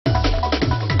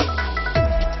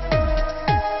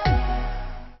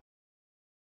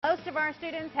of our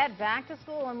students head back to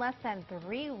school in less than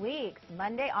 3 weeks,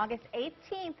 Monday, August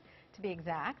 18th to be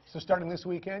exact. So starting this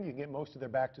weekend, you can get most of their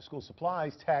back-to-school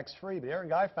supplies tax-free. But Aaron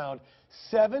Guy found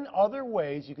 7 other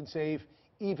ways you can save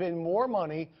even more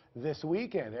money this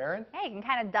weekend. Aaron? Hey, you can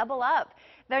kind of double up.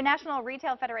 The National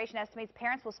Retail Federation estimates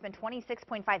parents will spend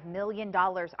 $26.5 million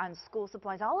on school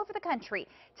supplies all over the country.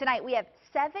 Tonight, we have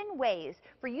 7 ways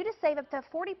for you to save up to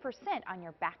 40% on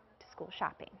your back-to-school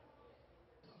shopping.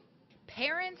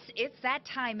 Parents, it's that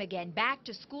time again. Back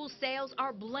to school sales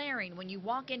are blaring when you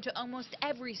walk into almost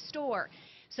every store.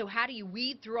 So how do you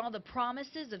weed through all the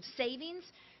promises of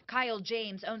savings? Kyle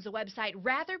James owns the website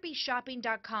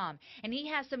ratherbeshopping.com, and he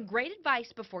has some great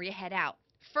advice before you head out.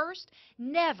 First,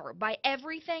 never buy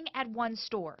everything at one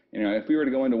store. You know, if we were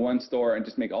to go into one store and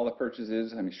just make all the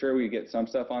purchases, I mean, sure, we'd get some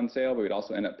stuff on sale, but we'd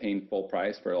also end up paying full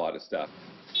price for a lot of stuff.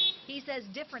 He says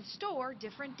different store,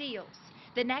 different deals.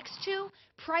 The next 2,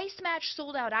 price match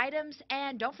sold out items,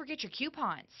 and don't forget your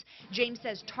coupons. James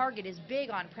says Target is big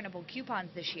on printable coupons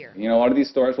this year. You know, a lot of these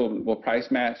stores will price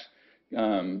match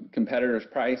competitors'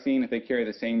 pricing if they carry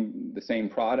the same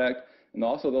product, and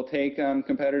also they'll take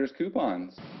competitors'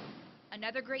 coupons.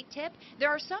 Another great tip, there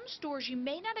are some stores you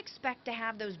may not expect to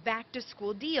have those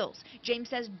back-to-school deals. James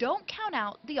says don't count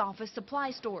out the office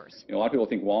supply stores. You know, a lot of people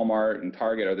think Walmart and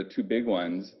Target are the 2 big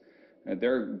ones.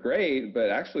 They're great, but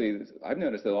actually I've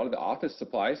noticed that a lot of the office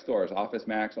supply stores, Office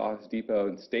Max, Office Depot,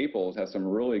 and Staples have some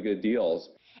really good deals.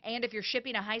 And if you're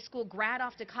shipping a high school grad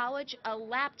off to college, a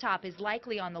laptop is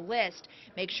likely on the list.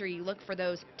 Make sure you look for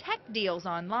those tech deals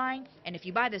online, and if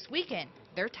you buy this weekend,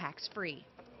 they're tax-free.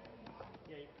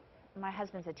 My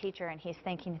husband's a teacher, and he's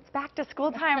thinking it's back to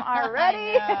school time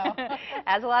already.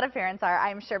 As a lot of parents are,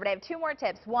 I'm sure. But I have 2 more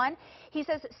tips. One, he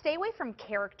says stay away from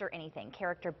character anything,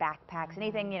 character backpacks,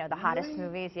 anything, you know, the hottest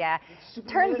movies. Yeah.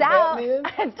 Turns out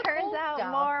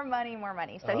more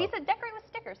money. So he said decorate with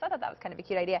stickers. So I thought that was kind of a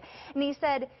cute idea. And he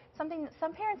said something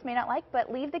some parents may not like,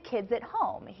 but leave the kids at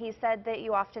home. He said that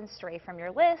you often stray from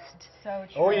your list. So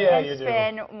true. Oh, yeah, and you do.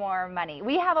 spend more money.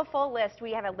 We have a full list.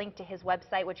 We have a link to his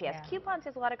website, which he has coupons. He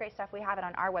has a lot of great stuff. We have it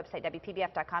on our website,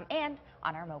 WPBF.com, and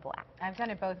on our mobile app. I've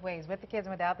done it both ways, with the kids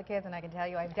and without the kids, and I can tell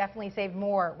you I've definitely saved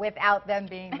more without them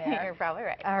being there. You're probably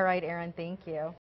right. All right, Aaron, thank you.